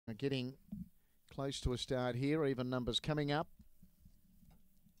Getting close to a start here. Even numbers coming up.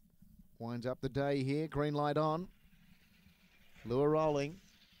 Winds up the day here. Green light on. Lure rolling.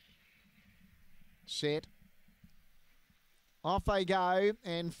 Set. Off they go,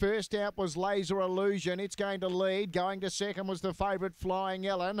 and first out was Laser Illusion. It's going to lead. Going to second was the favourite Flying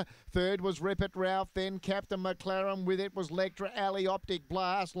Ellen. Third was Rip It Ralph. Then Captain McLaren. With it was Lectra Alley, Optic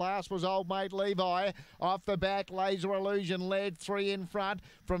Blast. Last was Old Mate Levi. Off the back, Laser Illusion led. 3 in front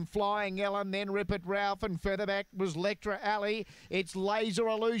from Flying Ellen. Then Rip It Ralph, and further back was Lectra Alley. It's Laser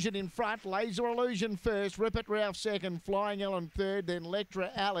Illusion in front. Laser Illusion first. Rip It Ralph second. Flying Ellen third. Then Lectra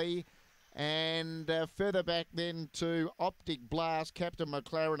Alley. And further back then to Optic Blast, Captain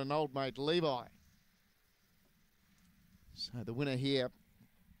McLaren and Old Mate Levi. So the winner here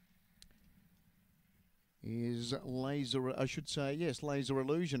is Laser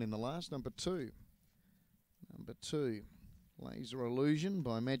Illusion in the last, number 2. Number 2, Laser Illusion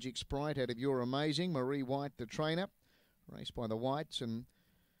by Magic Sprite out of You're Amazing. Marie White, the trainer, raced by the Whites, and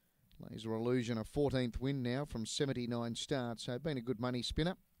Laser Illusion a 14th win now from 79 starts. So been a good money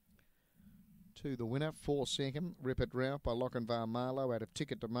spinner. 2 the winner, 4 second, Rip It Ralph by Lochinvar Marlowe out of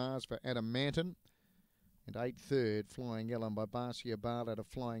Ticket to Mars for Adam Manton. And 8 third, Flying Ellen by Barcia Bard out of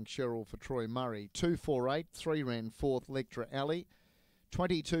Flying Cheryl for Troy Murray. 2-4-8, 3 ran 4th, Lectra Alley.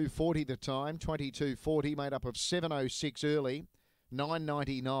 22.40 the time, 22.40 made up of 7.06 early,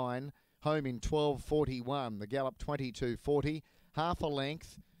 9.99, home in 12.41. The gallop 22.40, half a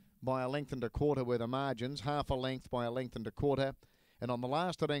length by a length and a quarter were the margins, half a length by a length and a quarter. And on the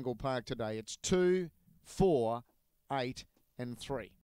last at Angle Park today, it's 2, 4, 8 and 3.